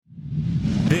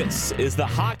This is the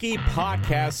Hockey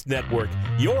Podcast Network,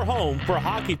 your home for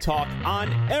hockey talk on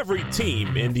every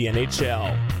team in the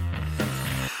NHL.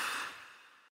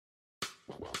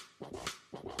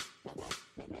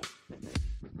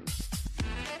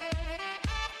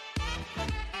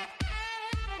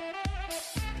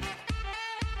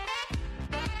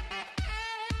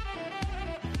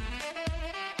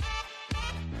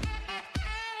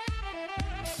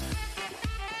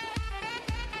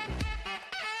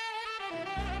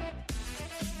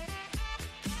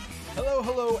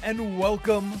 Hello, and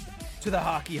welcome to the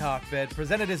Hockey Hotbed,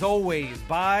 presented as always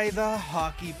by the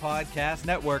Hockey Podcast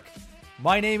Network.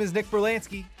 My name is Nick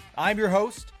Berlansky. I'm your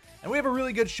host, and we have a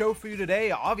really good show for you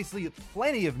today. Obviously,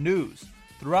 plenty of news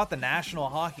throughout the National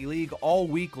Hockey League all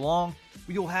week long.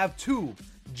 We will have two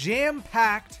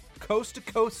jam-packed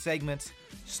coast-to-coast segments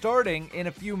starting in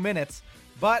a few minutes,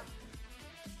 but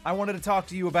I wanted to talk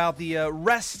to you about the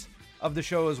rest of the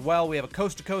show as well. We have a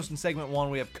coast-to-coast in segment 1.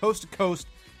 We have coast-to-coast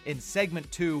in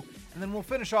segment 2, and then we'll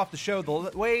finish off the show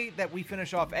the way that we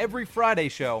finish off every Friday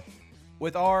show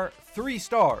with our 3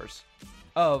 stars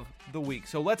of the week.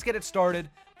 So let's get it started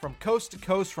from coast to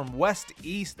coast, from west to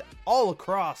east, all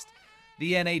across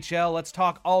the NHL. Let's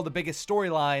talk all the biggest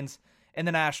storylines in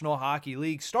the National Hockey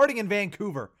League. Starting in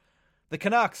Vancouver, the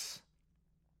Canucks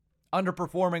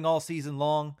underperforming all season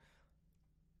long.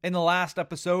 In the last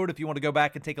episode, if you want to go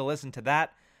back and take a listen to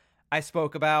that, I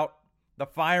spoke about the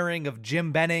firing of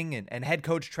Jim Benning and head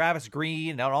coach Travis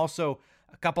Green, and also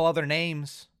a couple other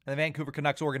names in the Vancouver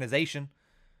Canucks organization.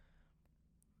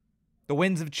 The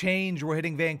winds of change were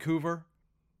hitting Vancouver,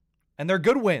 and they're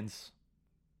good wins.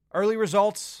 Early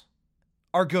results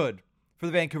are good for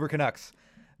the Vancouver Canucks.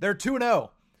 They're 2-0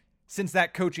 since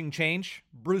that coaching change.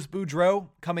 Bruce Boudreau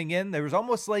coming in, there was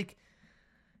almost like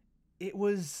it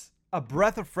was a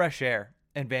breath of fresh air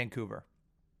in Vancouver.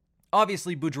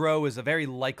 Obviously, Boudreau is a very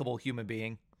likable human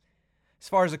being. As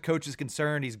far as a coach is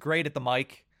concerned, he's great at the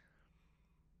mic.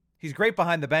 He's great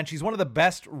behind the bench. He's one of the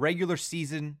best regular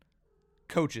season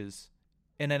coaches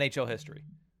in NHL history.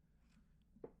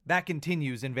 That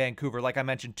continues in Vancouver. Like I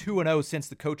mentioned, 2-0 since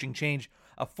the coaching change.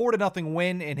 A 4-0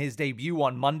 win in his debut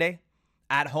on Monday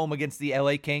at home against the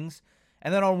LA Kings.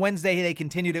 And then on Wednesday, they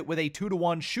continued it with a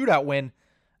 2-1 shootout win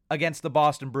against the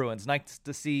Boston Bruins. Nice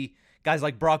to see guys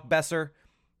like Brock Besser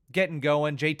getting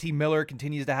going. JT Miller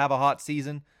continues to have a hot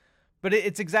season. But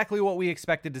it's exactly what we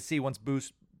expected to see once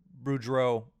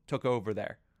Boudreau took over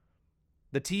there.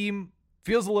 The team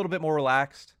feels a little bit more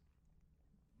relaxed.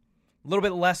 A little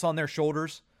bit less on their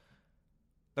shoulders.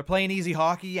 They're playing easy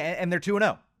hockey, and they're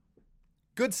 2-0.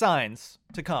 Good signs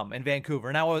to come in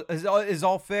Vancouver. Now, is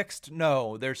all fixed?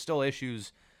 No, there's still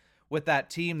issues with that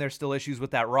team. There's still issues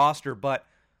with that roster. But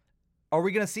are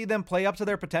we going to see them play up to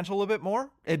their potential a little bit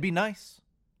more? It'd be nice.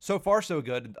 So far, so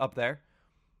good up there.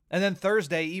 And then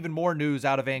Thursday, even more news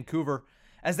out of Vancouver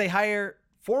as they hire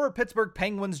former Pittsburgh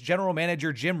Penguins general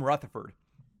manager Jim Rutherford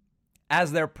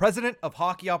as their president of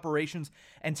hockey operations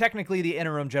and technically the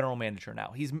interim general manager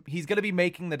now. He's going to be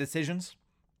making the decisions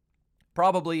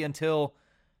probably until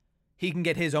he can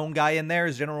get his own guy in there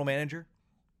as general manager.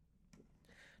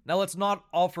 Now, let's not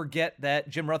all forget that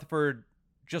Jim Rutherford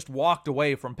just walked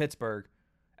away from Pittsburgh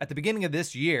at the beginning of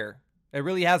this year. It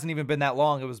really hasn't even been that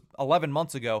long. It was 11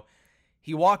 months ago.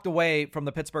 He walked away from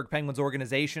the Pittsburgh Penguins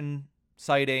organization,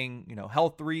 citing,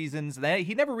 health reasons.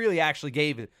 He never really actually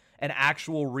gave an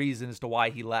actual reason as to why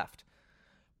he left.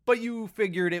 But you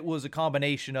figured it was a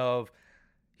combination of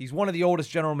he's one of the oldest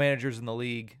general managers in the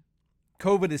league.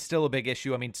 COVID is still a big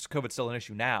issue. I mean, COVID's still an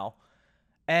issue now.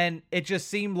 And it just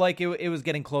seemed like it was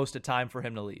getting close to time for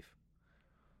him to leave.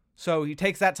 So he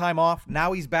takes that time off.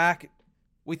 Now he's back.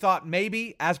 We thought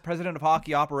maybe as president of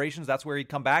hockey operations, that's where he'd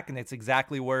come back, and it's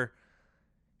exactly where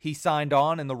he signed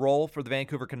on in the role for the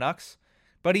Vancouver Canucks.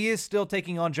 But he is still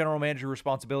taking on general manager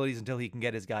responsibilities until he can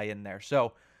get his guy in there.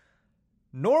 So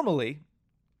normally,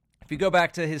 if you go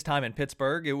back to his time in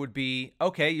Pittsburgh, it would be,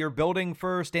 okay, you're building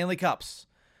for Stanley Cups.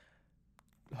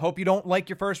 Hope you don't like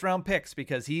your first-round picks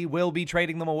because he will be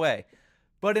trading them away.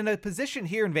 But in a position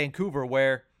here in Vancouver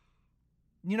where,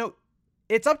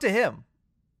 it's up to him.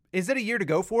 Is it a year to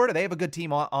go for it? They have a good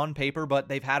team on paper, but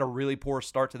they've had a really poor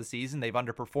start to the season. They've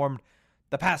underperformed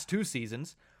the past 2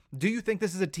 seasons. Do you think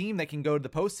this is a team that can go to the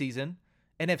postseason?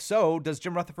 And if so, does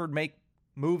Jim Rutherford make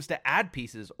moves to add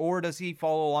pieces? Or does he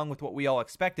follow along with what we all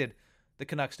expected the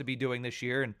Canucks to be doing this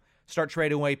year and start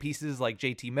trading away pieces like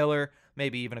JT Miller,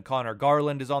 maybe even a Connor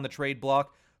Garland is on the trade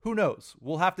block? Who knows?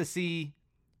 We'll have to see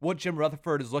what Jim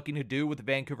Rutherford is looking to do with the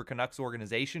Vancouver Canucks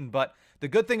organization. But the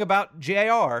good thing about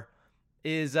JR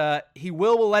is he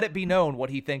will let it be known what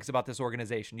he thinks about this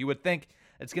organization. You would think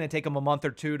It's going to take him a month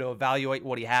or two to evaluate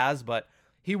what he has, but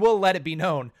he will let it be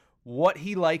known what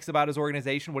he likes about his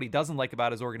organization, what he doesn't like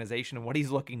about his organization, and what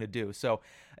he's looking to do. So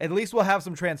at least we'll have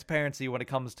some transparency when it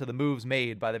comes to the moves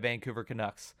made by the Vancouver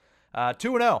Canucks.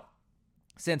 2-0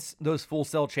 since those full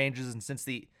sell changes and since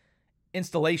the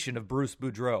installation of Bruce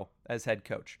Boudreau as head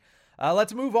coach.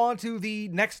 Let's move on to the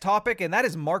next topic, and that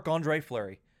is Marc-Andre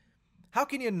Fleury. How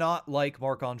can you not like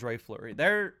Marc-Andre Fleury?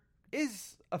 There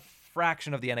is a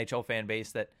fraction of the NHL fan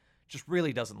base that just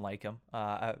really doesn't like him.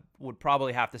 I would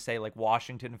probably have to say like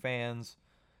Washington fans,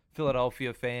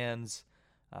 Philadelphia fans,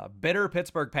 bitter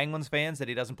Pittsburgh Penguins fans that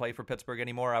he doesn't play for Pittsburgh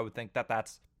anymore. I would think that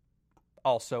that's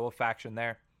also a faction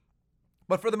there.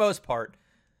 But for the most part,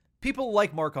 people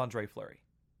like Marc-Andre Fleury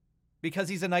because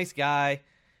he's a nice guy.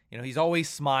 You know, he's always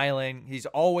smiling. He's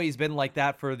always been like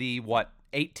that for the,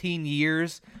 18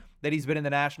 years that he's been in the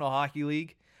National Hockey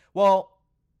League. Well,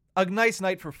 a nice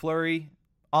night for Fleury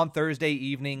on Thursday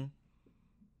evening.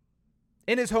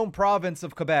 In his home province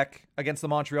of Quebec against the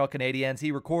Montreal Canadiens,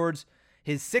 he records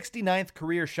his 69th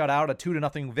career shutout, a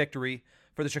 2-0 victory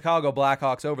for the Chicago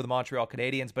Blackhawks over the Montreal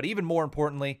Canadiens. But even more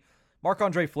importantly,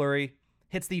 Marc-Andre Fleury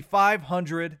hits the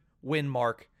 500 win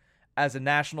mark as a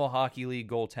National Hockey League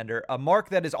goaltender, a mark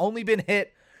that has only been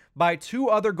hit by two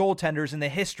other goaltenders in the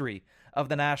history of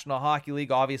the National Hockey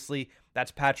League. Obviously,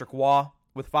 that's Patrick Waugh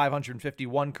with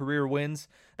 551 career wins.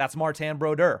 That's Martin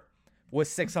Brodeur with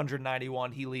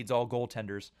 691. He leads all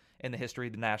goaltenders in the history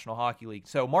of the National Hockey League.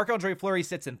 So Marc-Andre Fleury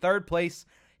sits in third place,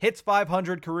 hits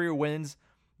 500 career wins.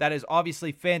 That is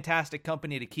obviously fantastic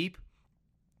company to keep.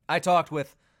 I talked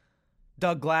with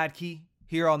Doug Gladkey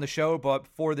here on the show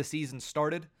before the season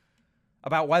started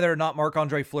about whether or not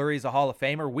Marc-Andre Fleury is a Hall of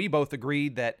Famer. We both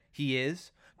agreed that he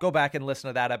is. Go back and listen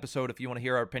to that episode if you want to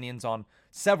hear our opinions on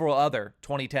several other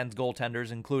 2010s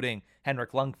goaltenders, including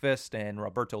Henrik Lundqvist and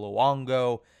Roberto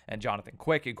Luongo and Jonathan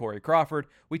Quick and Corey Crawford.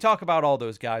 We talk about all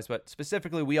those guys, but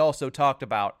specifically we also talked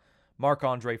about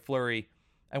Marc-Andre Fleury,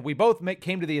 and we both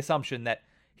came to the assumption that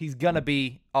he's going to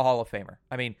be a Hall of Famer.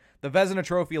 I mean, the Vezina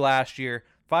Trophy last year,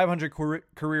 500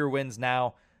 career wins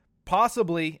now.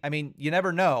 Possibly, I mean, you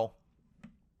never know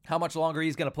how much longer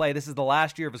he's going to play. This is the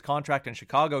last year of his contract in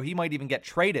Chicago. He might even get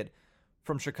traded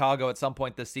from Chicago at some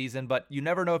point this season, but you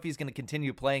never know if he's going to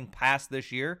continue playing past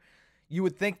this year. You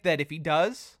would think that if he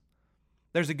does,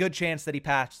 there's a good chance that he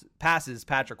passes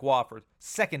Patrick Waugh for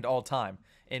second all-time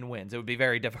in wins. It would be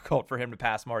very difficult for him to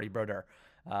pass Marty Brodeur.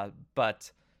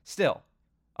 But still,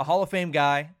 a Hall of Fame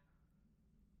guy,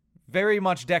 very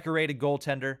much decorated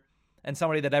goaltender, and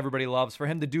somebody that everybody loves. For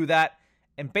him to do that,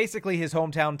 and basically his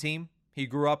hometown team, he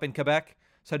grew up in Quebec,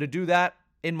 so to do that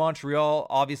in Montreal,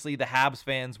 obviously the Habs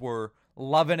fans were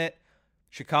loving it.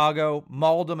 Chicago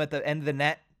mauled him at the end of the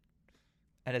net,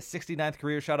 and his 69th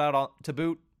career shutout to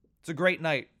boot. It's a great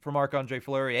night for Marc-Andre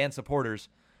Fleury and supporters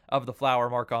of the Flower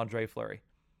Marc-Andre Fleury.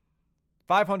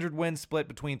 500 wins split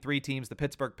between three teams, the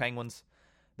Pittsburgh Penguins,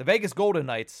 the Vegas Golden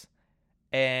Knights,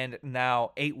 and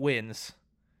now 8 wins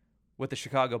with the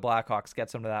Chicago Blackhawks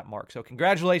gets him to that mark. So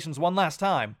congratulations one last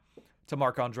time to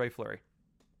Marc-Andre Fleury.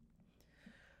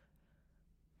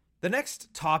 The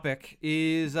next topic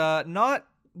is not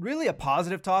really a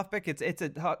positive topic. It's a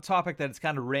topic that's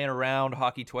kind of ran around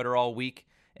hockey Twitter all week,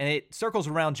 and it circles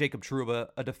around Jacob Trouba,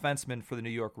 a defenseman for the New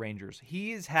York Rangers.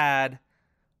 He's had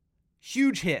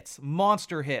huge hits,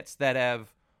 monster hits that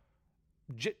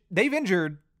they've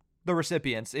injured the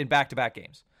recipients in back-to-back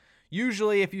games.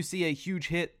 Usually, if you see a huge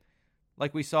hit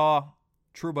like we saw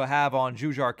Trouba have on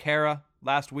Jujhar Khaira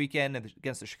last weekend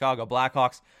against the Chicago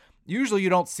Blackhawks, usually you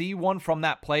don't see one from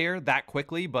that player that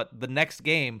quickly, but the next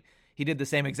game, he did the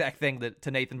same exact thing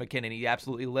to Nathan MacKinnon. He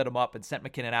absolutely lit him up and sent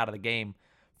MacKinnon out of the game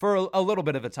for a little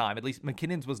bit of a time. At least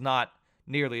McKinnon's was not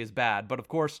nearly as bad. But of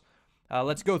course,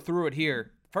 let's go through it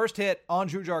here. First hit on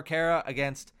Jujhar Khaira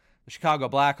against the Chicago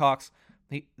Blackhawks.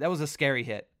 That was a scary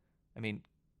hit. I mean,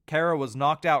 Khaira was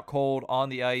knocked out cold on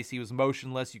the ice. He was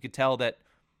motionless. You could tell that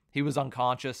he was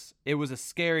unconscious. It was a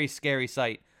scary, scary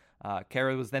sight.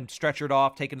 Khaira was then stretchered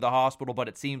off, taken to the hospital, but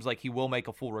it seems like he will make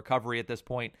a full recovery at this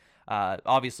point.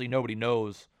 Obviously, nobody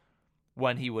knows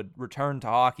when he would return to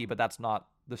hockey, but that's not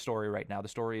the story right now. The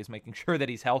story is making sure that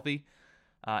he's healthy.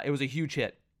 It was a huge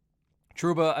hit.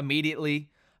 Trouba immediately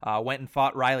went and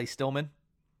fought Riley Stillman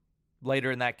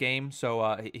later in that game,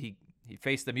 so he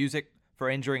faced the music for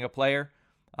injuring a player.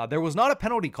 There was not a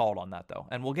penalty called on that, though,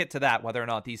 and we'll get to that, whether or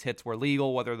not these hits were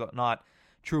legal, whether or not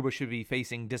Trouba should be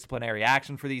facing disciplinary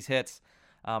action for these hits.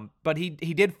 But he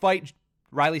did fight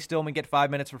Riley Stillman, get 5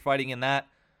 minutes for fighting in that.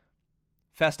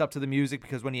 Fessed up to the music,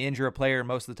 because when you injure a player,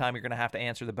 most of the time you're going to have to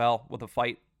answer the bell with a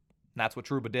fight. And that's what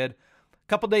Trouba did. A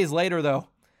couple days later, though,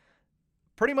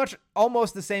 pretty much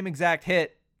almost the same exact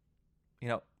hit.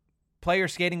 Player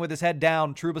skating with his head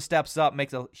down. Trouba steps up,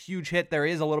 makes a huge hit. There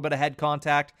is a little bit of head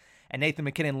contact, and Nathan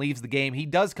MacKinnon leaves the game. He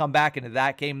does come back into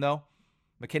that game, though.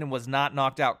 MacKinnon was not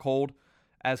knocked out cold,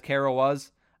 as Kara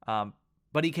was,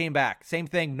 but he came back. Same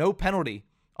thing, no penalty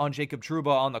on Jacob Trouba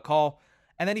on the call.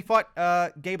 And then he fought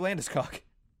Gabe Landeskog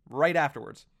right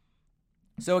afterwards.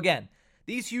 So again,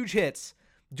 these huge hits,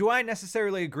 do I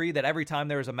necessarily agree that every time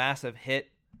there is a massive hit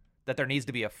that there needs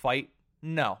to be a fight?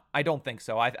 No, I don't think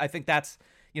so. I think that's,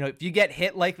 if you get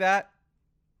hit like that,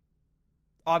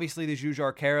 obviously the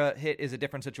Jujhar Khaira hit is a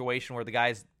different situation where the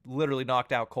guy's literally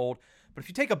knocked out cold. But if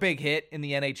you take a big hit in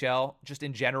the NHL, just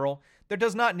in general, there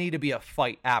does not need to be a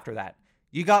fight after that.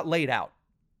 You got laid out.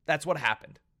 That's what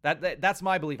happened. That's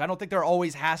my belief. I don't think there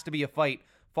always has to be a fight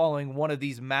following one of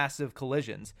these massive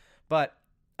collisions. But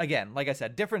again, like I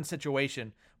said, different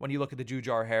situation when you look at the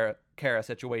Jujhar Khaira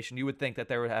situation. You would think that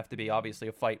there would have to be obviously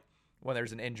a fight when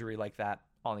there's an injury like that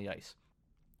on the ice.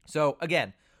 So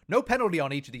again, no penalty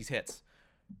on each of these hits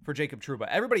for Jacob Trouba.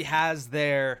 Everybody has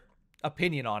their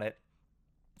opinion on it.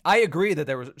 I agree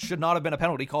that should not have been a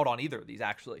penalty called on either of these,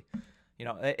 actually.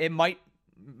 It might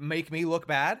make me look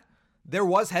bad. There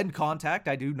was head contact.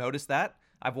 I do notice that.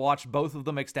 I've watched both of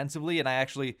them extensively, and I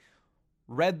actually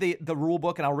read the rule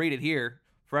book, and I'll read it here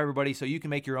for everybody so you can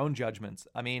make your own judgments.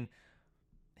 I mean,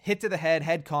 hit to the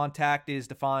head contact is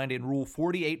defined in Rule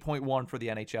 48.1 for the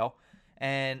NHL,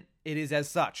 and it is as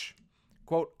such.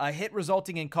 Quote, a hit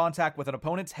resulting in contact with an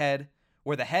opponent's head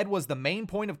where the head was the main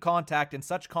point of contact and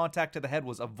such contact to the head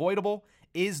was avoidable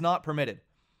is not permitted.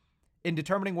 In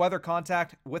determining whether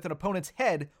contact with an opponent's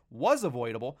head was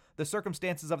avoidable, the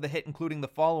circumstances of the hit, including the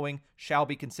following, shall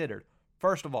be considered.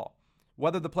 First of all,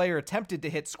 whether the player attempted to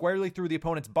hit squarely through the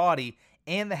opponent's body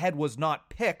and the head was not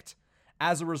picked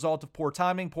as a result of poor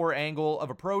timing, poor angle of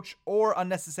approach, or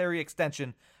unnecessary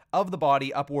extension of the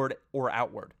body upward or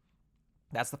outward.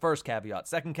 That's the first caveat.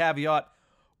 Second caveat,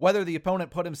 whether the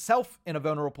opponent put himself in a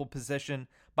vulnerable position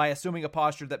by assuming a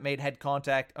posture that made head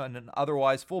contact on an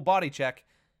otherwise full body check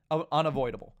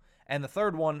unavoidable. And the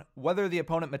third one, whether the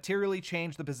opponent materially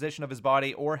changed the position of his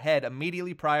body or head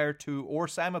immediately prior to or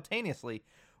simultaneously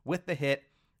with the hit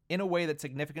in a way that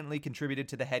significantly contributed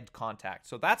to the head contact.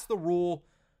 So that's the rule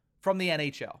from the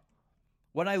NHL.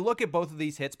 When I look at both of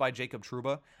these hits by Jacob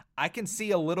Trouba, I can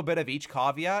see a little bit of each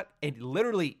caveat in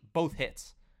literally both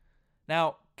hits.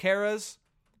 Now, Khaira's,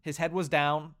 his head was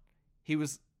down. He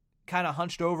was kind of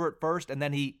hunched over at first, and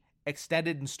then he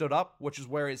extended and stood up, which is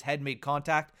where his head made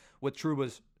contact with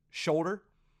Trouba's shoulder.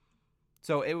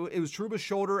 So it was Trouba's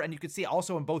shoulder, and you could see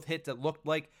also in both hits it looked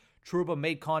like Trouba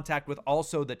made contact with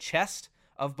also the chest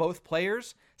of both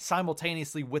players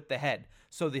simultaneously with the head.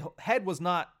 So the head was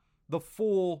not the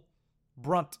full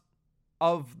brunt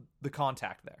of the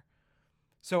contact there.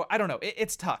 So I don't know.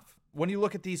 It's tough. When you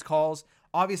look at these calls,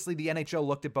 obviously the NHL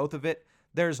looked at both of it.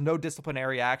 There's no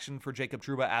disciplinary action for Jacob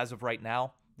Trouba as of right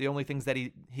now. The only things that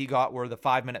he got were the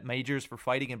 5-minute majors for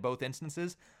fighting in both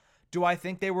instances. Do I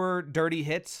think they were dirty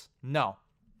hits? No,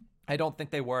 I don't think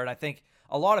they were. And I think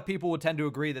a lot of people would tend to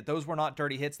agree that those were not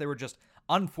dirty hits. They were just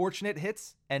unfortunate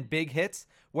hits and big hits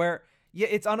where, yeah,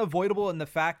 it's unavoidable in the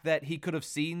fact that he could have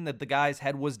seen that the guy's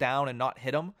head was down and not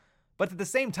hit him. But at the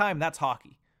same time, that's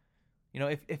hockey.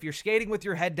 If you're skating with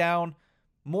your head down,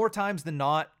 more times than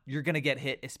not, you're going to get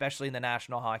hit, especially in the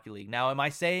National Hockey League. Now, am I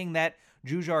saying that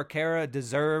Jujhar Khaira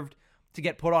deserved to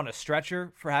get put on a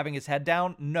stretcher for having his head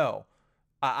down? No.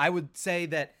 I would say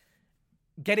that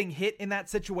getting hit in that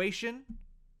situation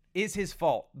is his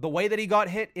fault. The way that he got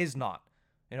hit is not.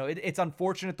 It's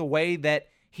unfortunate the way that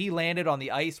he landed on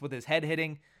the ice with his head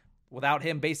hitting without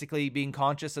him basically being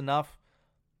conscious enough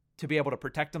to be able to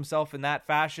protect himself in that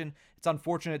fashion. It's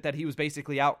unfortunate that he was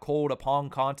basically out cold upon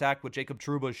contact with Jacob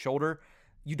Trouba's shoulder.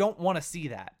 You don't want to see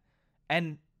that.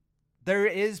 And there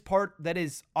is part that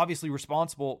is obviously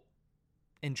responsible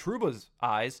in Trouba's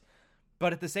eyes,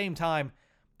 but at the same time,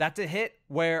 that's a hit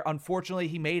where unfortunately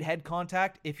he made head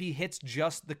contact. If he hits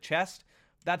just the chest,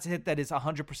 that's a hit that is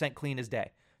 100% clean as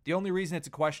day. The only reason it's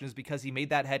a question is because he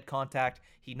made that head contact,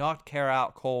 he knocked Khaira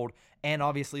out cold, and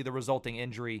obviously the resulting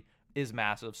injury is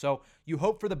massive. So you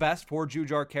hope for the best for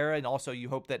Jujhar Khaira, and also you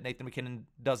hope that Nathan MacKinnon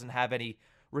doesn't have any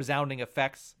resounding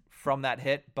effects from that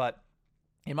hit. But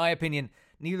in my opinion,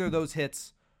 neither of those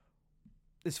hits,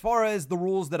 as far as the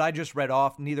rules that I just read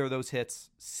off, neither of those hits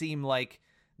seem like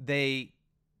they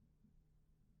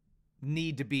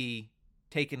need to be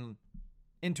taken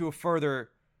into a further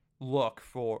look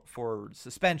for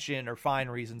suspension or fine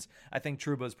reasons. I think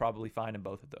Trouba is probably fine in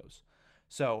both of those.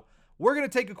 So we're going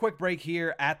to take a quick break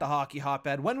here at the Hockey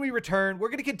Hotbed. When we return, we're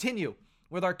going to continue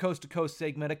with our Coast to Coast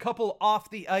segment. A couple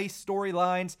off the ice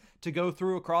storylines to go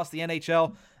through across the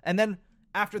NHL. And then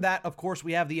after that, of course,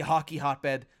 we have the Hockey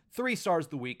Hotbed. 3 stars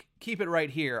of the week. Keep it right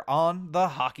here on the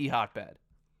Hockey Hotbed.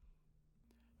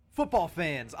 Football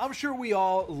fans, I'm sure we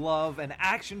all love an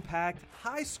action-packed,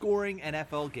 high-scoring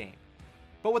NFL game.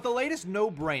 But with the latest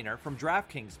no-brainer from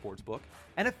DraftKings Sportsbook,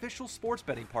 an official sports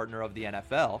betting partner of the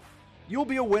NFL, you'll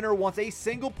be a winner once a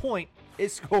single point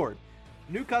is scored.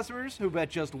 New customers who bet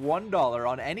just $1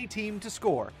 on any team to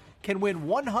score can win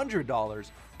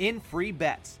 $100 in free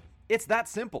bets. It's that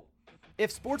simple.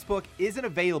 If Sportsbook isn't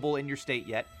available in your state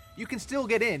yet, you can still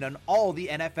get in on all the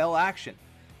NFL action.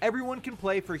 Everyone can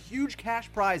play for huge cash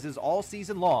prizes all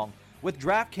season long with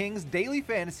DraftKings daily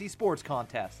fantasy sports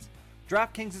contests.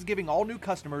 DraftKings is giving all new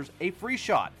customers a free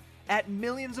shot at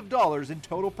millions of dollars in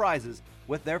total prizes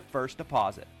with their first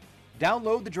deposit.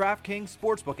 Download the DraftKings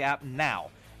Sportsbook app now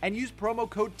and use promo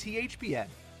code THPN.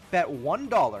 Bet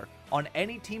 $1 on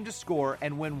any team to score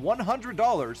and win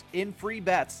 $100 in free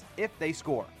bets if they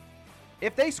score.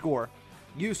 If they score,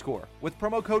 you score with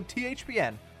promo code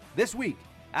THPN this week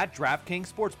at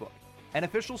DraftKings Sportsbook, an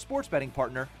official sports betting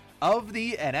partner of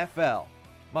the NFL.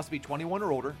 Must be 21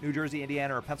 or older, New Jersey,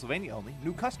 Indiana, or Pennsylvania only,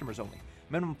 new customers only.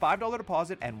 Minimum $5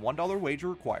 deposit and $1 wager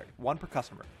required, one per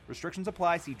customer. Restrictions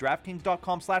apply. See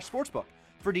DraftKings.com/sportsbook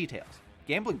for details.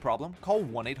 Gambling problem? Call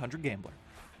 1-800-GAMBLER.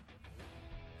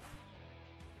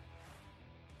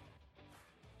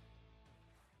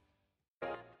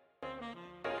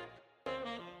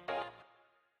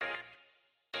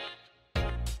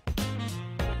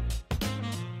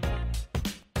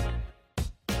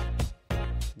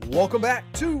 Welcome back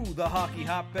to the Hockey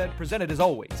Hotbed, presented as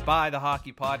always by the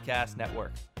Hockey Podcast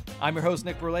Network. I'm your host,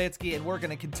 Nick Berlatsky, and we're going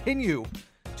to continue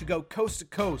to go coast to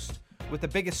coast with the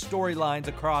biggest storylines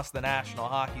across the National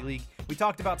Hockey League. We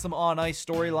talked about some on-ice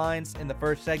storylines in the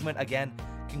first segment. Again,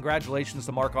 congratulations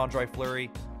to Marc-Andre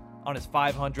Fleury on his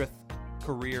 500th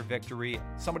career victory.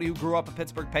 Somebody who grew up a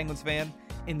Pittsburgh Penguins fan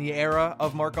in the era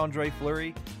of Marc-Andre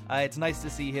Fleury. It's nice to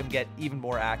see him get even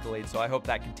more accolades, so I hope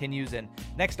that continues. And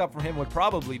next up for him would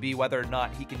probably be whether or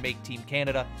not he can make Team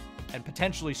Canada and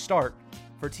potentially start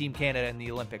for Team Canada in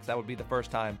the Olympics. That would be the first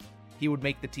time he would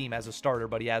make the team as a starter,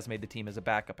 but he has made the team as a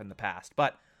backup in the past.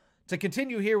 But to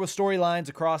continue here with storylines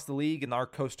across the league in our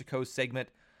coast-to-coast segment,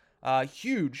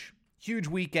 huge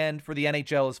weekend for the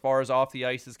NHL as far as off the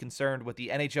ice is concerned, with the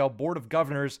NHL Board of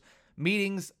Governors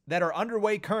meetings that are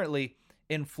underway currently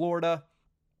in Florida.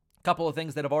 A couple of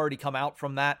things that have already come out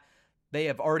from that. They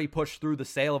have already pushed through the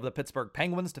sale of the Pittsburgh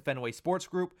Penguins to Fenway Sports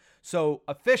Group. So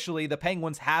officially, the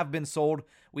Penguins have been sold.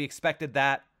 We expected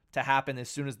that to happen as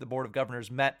soon as the Board of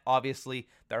Governors met. Obviously,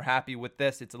 they're happy with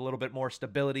this. It's a little bit more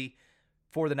stability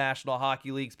for the National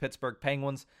Hockey League's Pittsburgh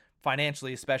Penguins,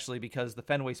 financially especially, because the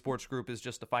Fenway Sports Group is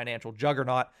just a financial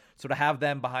juggernaut. So to have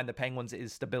them behind the Penguins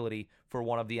is stability for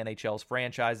one of the NHL's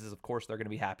franchises. Of course, they're going to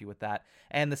be happy with that.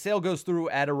 And the sale goes through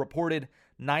at a reported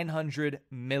 $900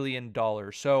 million.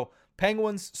 So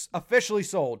Penguins officially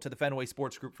sold to the Fenway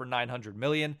Sports Group for $900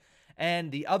 million.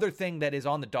 And the other thing that is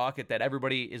on the docket that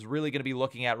everybody is really going to be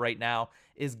looking at right now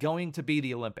is going to be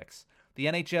the Olympics. The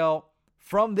NHL,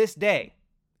 from this day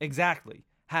exactly,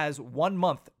 has 1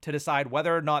 month to decide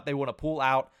whether or not they want to pull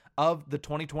out of the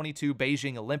 2022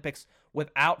 Beijing Olympics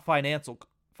without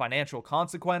financial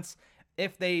consequence.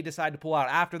 If they decide to pull out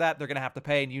after that, they're going to have to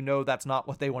pay, and you know that's not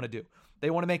what they want to do. They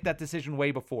want to make that decision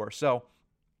way before. So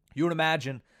you would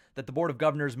imagine that the Board of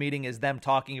Governors meeting is them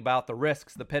talking about the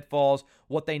risks, the pitfalls,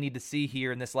 what they need to see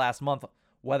here in this last month,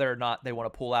 whether or not they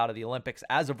want to pull out of the Olympics.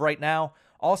 As of right now,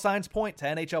 all signs point to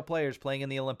NHL players playing in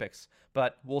the Olympics,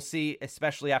 but we'll see,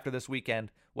 especially after this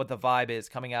weekend, what the vibe is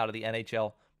coming out of the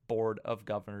NHL Board of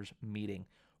Governors meeting.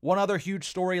 One other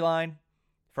huge storyline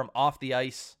from off the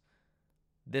ice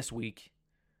this week,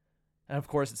 and of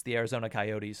course it's the Arizona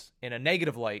Coyotes in a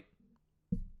negative light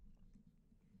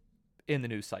in the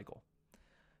news cycle.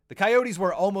 The Coyotes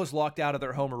were almost locked out of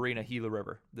their home arena, Gila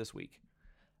River, this week.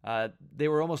 They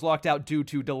were almost locked out due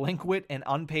to delinquent and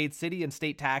unpaid city and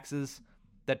state taxes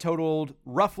that totaled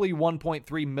roughly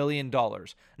 $1.3 million.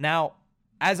 Now,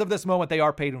 as of this moment, they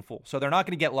are paid in full, so they're not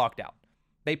going to get locked out.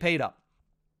 They paid up.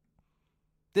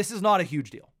 This is not a huge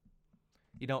deal.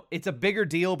 You know, it's a bigger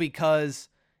deal because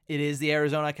it is the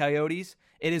Arizona Coyotes.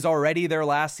 It is already their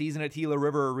last season at Gila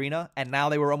River Arena, and now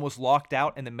they were almost locked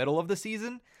out in the middle of the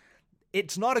season.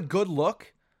 It's not a good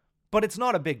look, but it's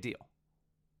not a big deal.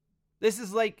 This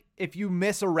is like if you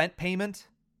miss a rent payment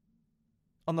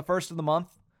on the 1st of the month,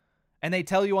 and they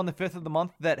tell you on the 5th of the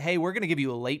month that, hey, we're going to give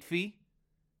you a late fee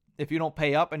if you don't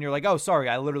pay up, and you're like, oh, sorry,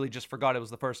 I literally just forgot it was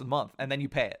the 1st of the month, and then you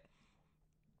pay it.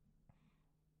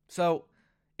 So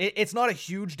It's not a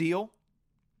huge deal.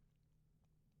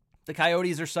 The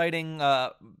Coyotes are citing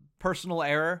personal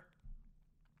error,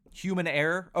 human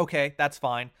error. Okay, that's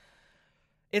fine.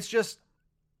 It's just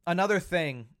another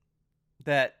thing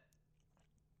that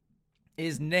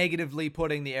is negatively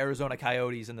putting the Arizona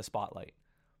Coyotes in the spotlight.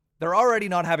 They're already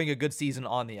not having a good season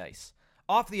on the ice.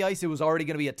 Off the ice, it was already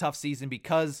going to be a tough season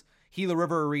because Gila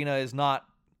River Arena is not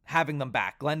having them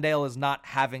back. Glendale is not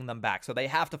having them back, so they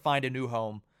have to find a new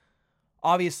home.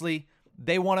 Obviously,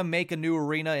 they want to make a new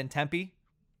arena in Tempe.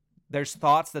 There's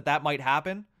thoughts that might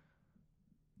happen.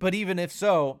 But even if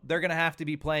so, they're going to have to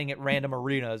be playing at random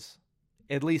arenas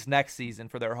at least next season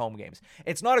for their home games.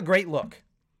 It's not a great look,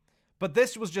 but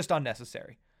this was just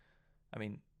unnecessary. I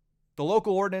mean, the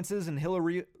local ordinances in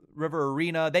Gila River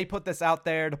Arena, they put this out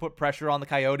there to put pressure on the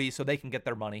Coyotes so they can get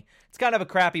their money. It's kind of a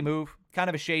crappy move, kind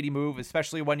of a shady move,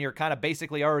 especially when you're kind of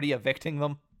basically already evicting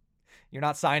them. You're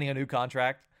not signing a new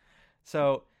contract.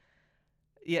 So,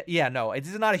 no,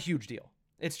 it's not a huge deal.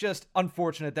 It's just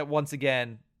unfortunate that once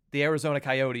again, the Arizona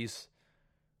Coyotes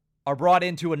are brought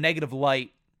into a negative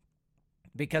light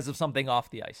because of something off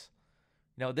the ice.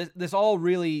 You know, this all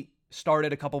really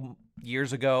started a couple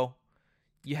years ago.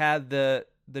 You had the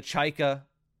Chaika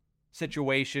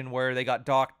situation where they got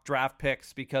docked draft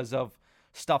picks because of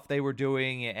stuff they were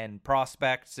doing and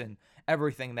prospects and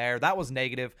everything there. That was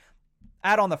negative.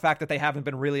 Add on the fact that they haven't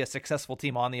been really a successful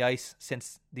team on the ice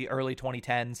since the early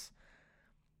 2010s.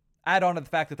 Add on to the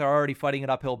fact that they're already fighting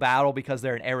an uphill battle because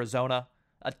they're in Arizona,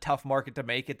 a tough market to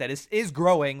make it that is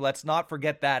growing. Let's not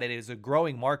forget that. It is a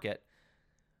growing market.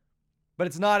 But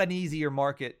it's not an easier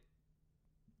market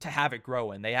to have it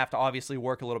grow in. They have to obviously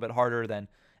work a little bit harder than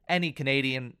any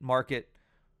Canadian market.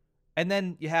 And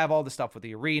then you have all the stuff with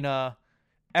the arena,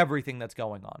 everything that's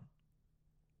going on.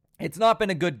 It's not been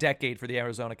a good decade for the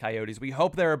Arizona Coyotes. We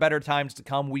hope there are better times to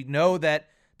come. We know that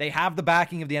they have the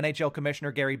backing of the NHL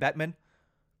Commissioner, Gary Bettman.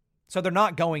 So they're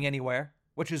not going anywhere,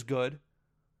 which is good.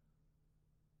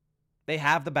 They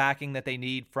have the backing that they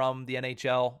need from the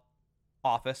NHL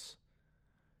office.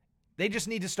 They just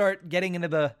need to start getting into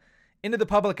the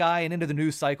public eye and into the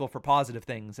news cycle for positive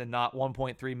things and not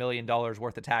 $1.3 million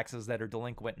worth of taxes that are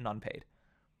delinquent and unpaid.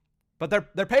 But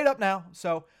they're paid up now,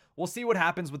 so we'll see what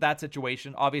happens with that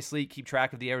situation. Obviously, keep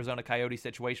track of the Arizona Coyotes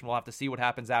situation. We'll have to see what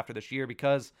happens after this year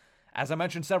because, as I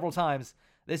mentioned several times,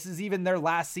 this is even their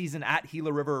last season at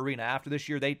Gila River Arena. After this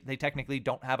year, they technically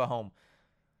don't have a home.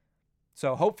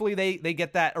 So hopefully they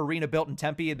get that arena built in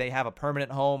Tempe and they have a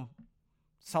permanent home,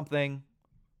 something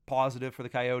positive for the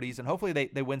Coyotes, and hopefully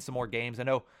they win some more games. I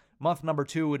know month number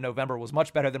 2 in November was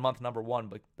much better than month number 1,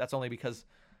 but that's only because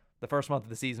the first month of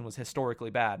the season was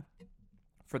historically bad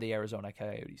for the Arizona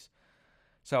Coyotes.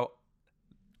 So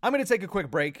I'm going to take a quick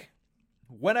break.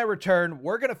 When I return,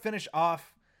 we're going to finish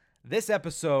off this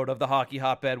episode of the Hockey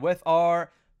Hotbed with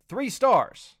our 3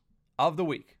 stars of the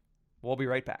week. We'll be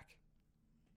right back.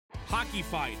 Hockey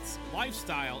fights,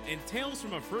 lifestyle, and tales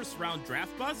from a first-round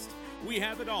draft bust? We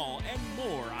have it all and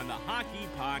more on the Hockey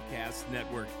Podcast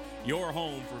Network, your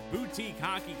home for boutique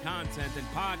hockey content and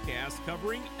podcasts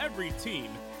covering every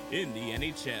team in the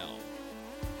NHL.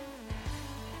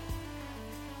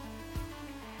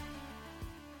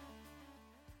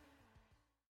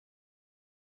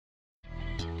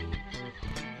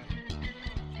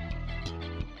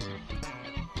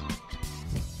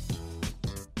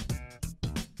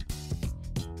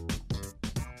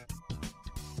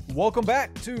 Welcome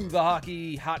back to the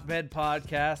Hockey Hotbed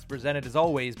Podcast, presented as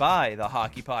always by the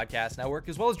Hockey Podcast Network,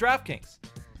 as well as DraftKings.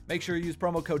 Make sure you use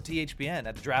promo code THPN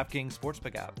at the DraftKings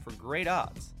Sportsbook app for great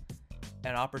odds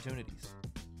and opportunities.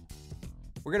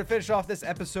 We're going to finish off this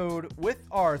episode with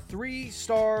our 3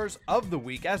 stars of the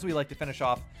week, as we like to finish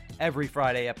off every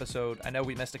Friday episode. I know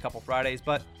we missed a couple Fridays,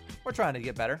 but we're trying to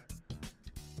get better.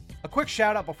 A quick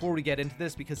shout out before we get into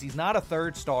this, because he's not a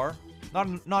 3rd star,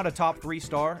 not a top 3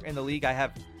 star in the league. I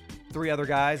have 3 other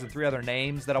guys and 3 other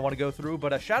names that I want to go through,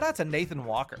 but a shout out to Nathan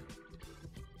Walker.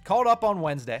 Called up on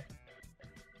Wednesday.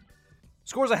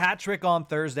 Scores a hat trick on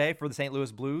Thursday for the St.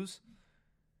 Louis Blues.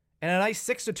 And a nice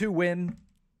 6-2 win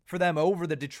for them over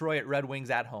the Detroit Red Wings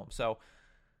at home. So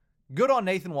good on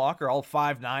Nathan Walker, all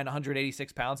 5'9",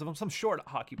 186 pounds of him. Some short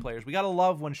hockey players. We got to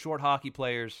love when short hockey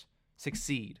players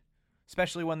succeed,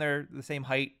 especially when they're the same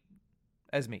height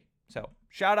as me. So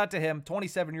shout out to him.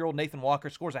 27-year-old Nathan Walker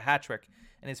scores a hat trick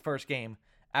in his first game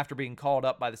after being called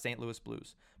up by the St. Louis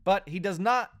Blues. But he does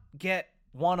not get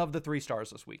one of the 3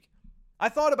 stars this week. I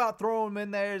thought about throwing him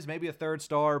in there as maybe a 3rd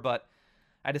star, but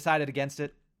I decided against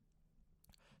it.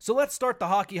 So let's start the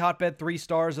Hockey Hotbed 3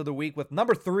 stars of the week with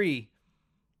number 3,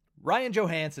 Ryan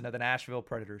Johansson of the Nashville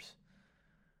Predators.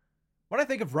 When I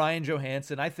think of Ryan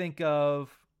Johansson, I think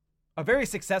of a very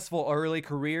successful early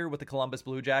career with the Columbus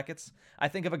Blue Jackets. I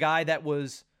think of a guy that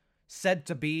was said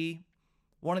to be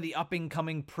one of the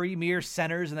up-and-coming premier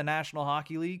centers in the National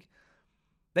Hockey League.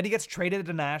 Then he gets traded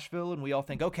to Nashville, and we all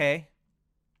think, okay,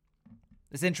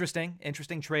 it's interesting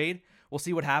trade. We'll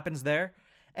see what happens there.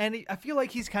 And I feel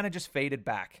like he's kind of just faded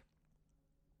back.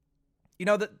 You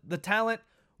know, the talent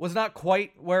was not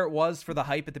quite where it was for the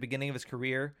hype at the beginning of his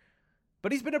career,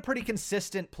 but he's been a pretty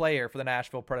consistent player for the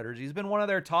Nashville Predators. He's been one of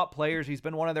their top players. He's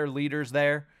been one of their leaders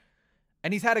there,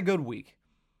 and he's had a good week.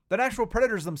 The Nashville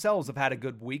Predators themselves have had a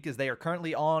good week as they are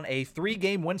currently on a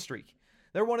 3-game win streak.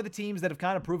 They're one of the teams that have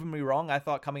kind of proven me wrong. I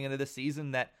thought coming into this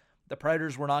season that the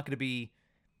Predators were not going to be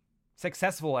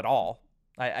successful at all.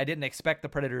 I didn't expect the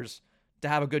Predators to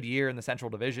have a good year in the Central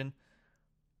Division.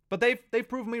 But they've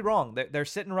proven me wrong. They're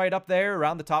sitting right up there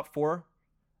around the top 4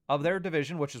 of their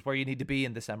division, which is where you need to be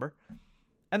in December.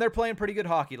 And they're playing pretty good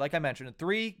hockey. Like I mentioned, a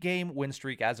 3-game win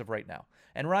streak as of right now.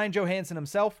 And Ryan Johansson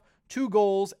himself, 2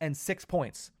 goals and 6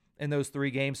 points in those 3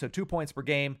 games. So 2 points per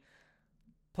game.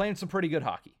 Playing some pretty good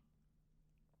hockey.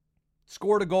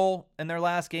 Scored a goal in their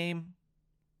last game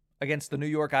against the New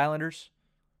York Islanders,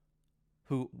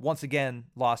 who once again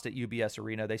lost at UBS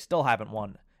Arena. They still haven't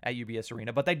won at UBS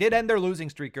Arena, but they did end their losing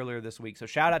streak earlier this week. So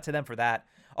shout out to them for that.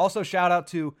 Also shout out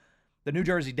to the New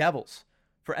Jersey Devils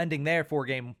for ending their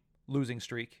 4-game losing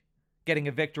streak, getting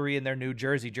a victory in their New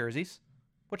Jersey jerseys,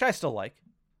 which I still like.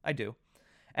 I do.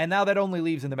 And now that only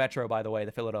leaves in the Metro, by the way,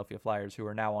 the Philadelphia Flyers, who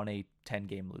are now on a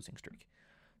 10-game losing streak.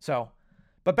 So,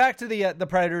 but back to the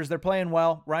Predators. They're playing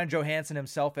well. Ryan Johansson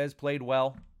himself has played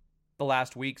well the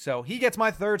last week, so he gets my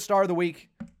 3rd star of the week.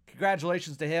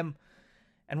 Congratulations to him.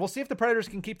 And we'll see if the Predators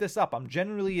can keep this up. I'm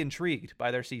genuinely intrigued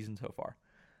by their season so far.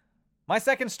 My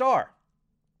 2nd star,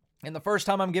 and the first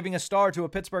time I'm giving a star to a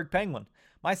Pittsburgh Penguin,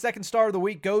 my 2nd star of the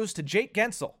week goes to Jake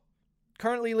Gensel,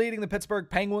 currently leading the Pittsburgh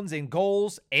Penguins in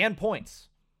goals and points,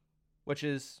 which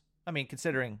is, I mean,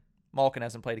 considering Malkin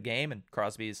hasn't played a game and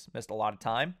Crosby's missed a lot of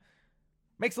time,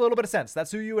 makes a little bit of sense.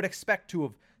 That's who you would expect to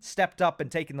have stepped up and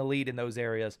taken the lead in those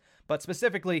areas. But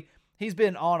specifically, he's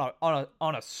been on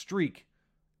a streak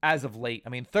as of late. I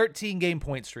mean, 13-game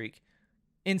point streak.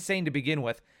 Insane to begin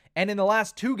with. And in the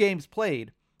last 2 games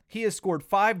played, he has scored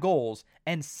 5 goals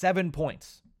and 7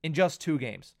 points in just 2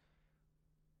 games.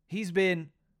 He's been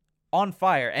on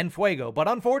fire and fuego. But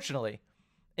unfortunately,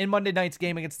 in Monday night's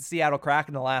game against the Seattle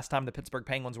Kraken, the last time the Pittsburgh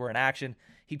Penguins were in action,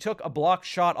 he took a blocked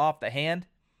shot off the hand,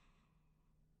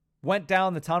 went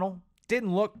down the tunnel,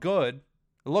 didn't look good.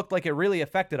 It looked like it really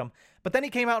affected him. But then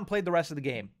he came out and played the rest of the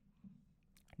game.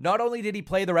 Not only did he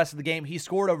play the rest of the game, he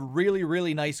scored a really,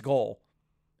 really nice goal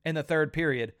in the 3rd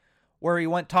period where he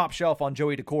went top shelf on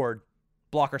Joey Decord,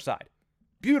 blocker side.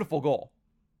 Beautiful goal.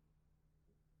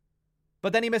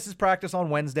 But then he misses practice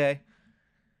on Wednesday.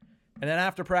 And then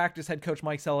after practice, head coach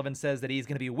Mike Sullivan says that he's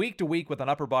going to be week to week with an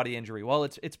upper body injury. Well,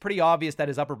 it's pretty obvious that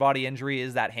his upper body injury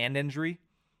is that hand injury.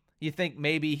 You think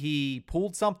maybe he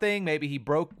pulled something, maybe he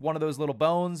broke one of those little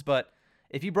bones, but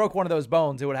if he broke one of those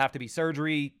bones, it would have to be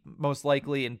surgery, most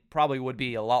likely, and probably would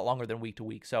be a lot longer than week to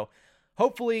week. So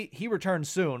hopefully he returns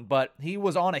soon, but he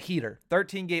was on a heater.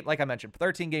 13-game, like I mentioned,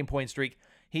 13-game point streak.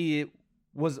 He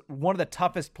was one of the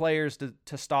toughest players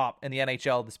to stop in the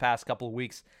NHL this past couple of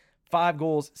weeks. 5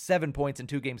 goals, 7 points in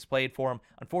 2 games played for him.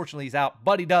 Unfortunately, he's out,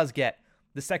 but he does get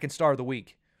the 2nd star of the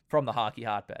week from the Hockey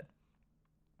Hotbed.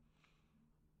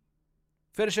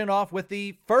 Finishing off with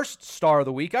the 1st star of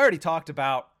the week. I already talked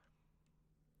about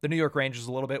the New York Rangers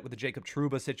a little bit with the Jacob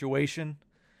Trouba situation.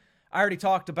 I already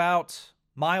talked about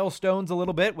milestones a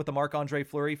little bit with the Marc-Andre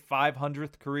Fleury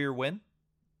 500th career win.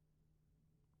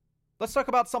 Let's talk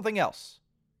about something else.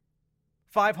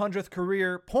 500th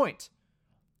career point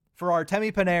for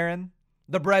Artemi Panarin,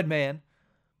 the bread man,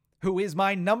 who is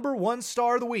my number 1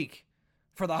 star of the week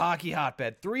for the Hockey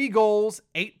Hotbed. 3 goals,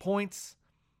 8 points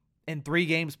in 3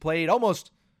 games played.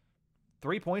 Almost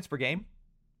 3 points per game.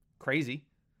 Crazy.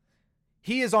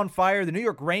 He is on fire. The New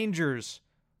York Rangers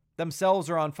themselves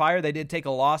are on fire. They did take a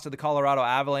loss to the Colorado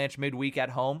Avalanche midweek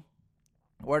at home,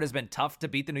 where it has been tough to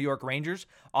beat the New York Rangers.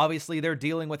 Obviously, they're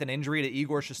dealing with an injury to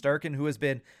Igor Shesterkin, who has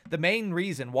been the main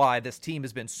reason why this team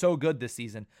has been so good this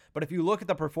season. But if you look at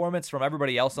the performance from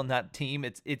everybody else on that team,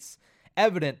 it's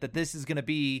evident that this is going to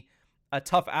be a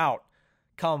tough out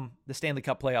come the Stanley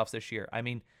Cup playoffs this year. I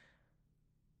mean,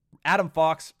 Adam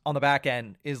Fox on the back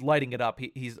end is lighting it up.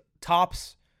 He's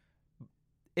tops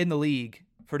in the league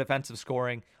for defensive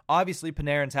scoring. Obviously,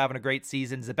 Panarin's having a great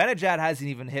season. Zibanejad hasn't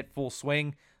even hit full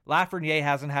swing. Lafreniere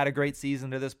hasn't had a great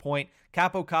season to this point.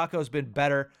 Capo Caco's been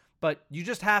better, but you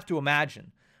just have to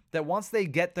imagine that once they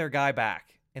get their guy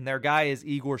back, and their guy is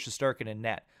Igor Shesterkin in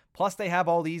net, plus they have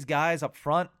all these guys up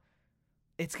front,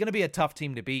 it's going to be a tough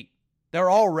team to beat.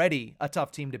 They're already a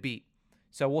tough team to beat.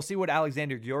 So we'll see what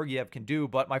Alexander Georgiev can do.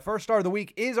 But my first star of the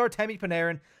week is Artemi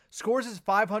Panarin. Scores his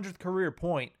 500th career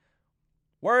point,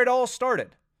 where it all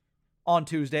started on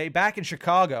Tuesday, back in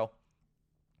Chicago.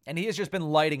 And he has just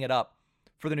been lighting it up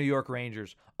for the New York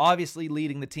Rangers. Obviously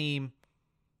leading the team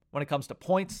when it comes to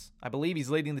points. I believe he's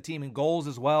leading the team in goals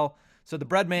as well. So the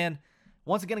Breadman,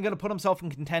 once again, going to put himself in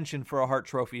contention for a Hart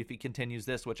Trophy if he continues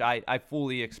this, which I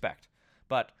fully expect.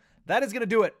 But that is going to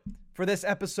do it for this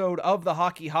episode of the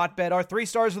Hockey Hotbed. Our 3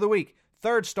 stars of the week.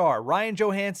 3rd star, Ryan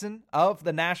Johansson of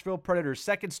the Nashville Predators.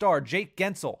 2nd star, Jake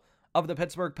Gensel of the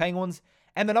Pittsburgh Penguins.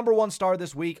 And the number 1 star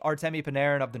this week, Artemi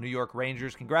Panarin of the New York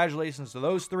Rangers. Congratulations to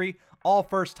those 3, all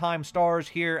first-time stars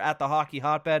here at the Hockey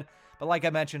Hotbed. But like I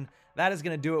mentioned, that is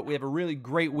going to do it. We have a really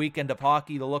great weekend of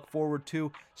hockey to look forward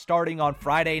to, starting on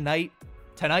Friday night.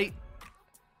 Tonight,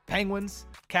 Penguins,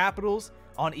 Capitals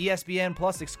on ESPN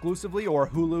Plus exclusively, or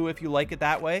Hulu if you like it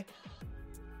that way.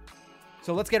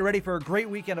 So let's get ready for a great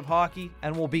weekend of hockey,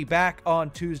 and we'll be back on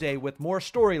Tuesday with more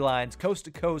storylines, coast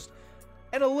to coast,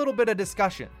 and a little bit of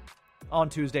discussion on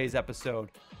Tuesday's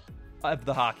episode of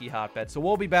the Hockey Hotbed. So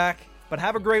we'll be back, but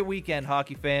have a great weekend,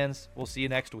 hockey fans. We'll see you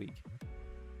next week.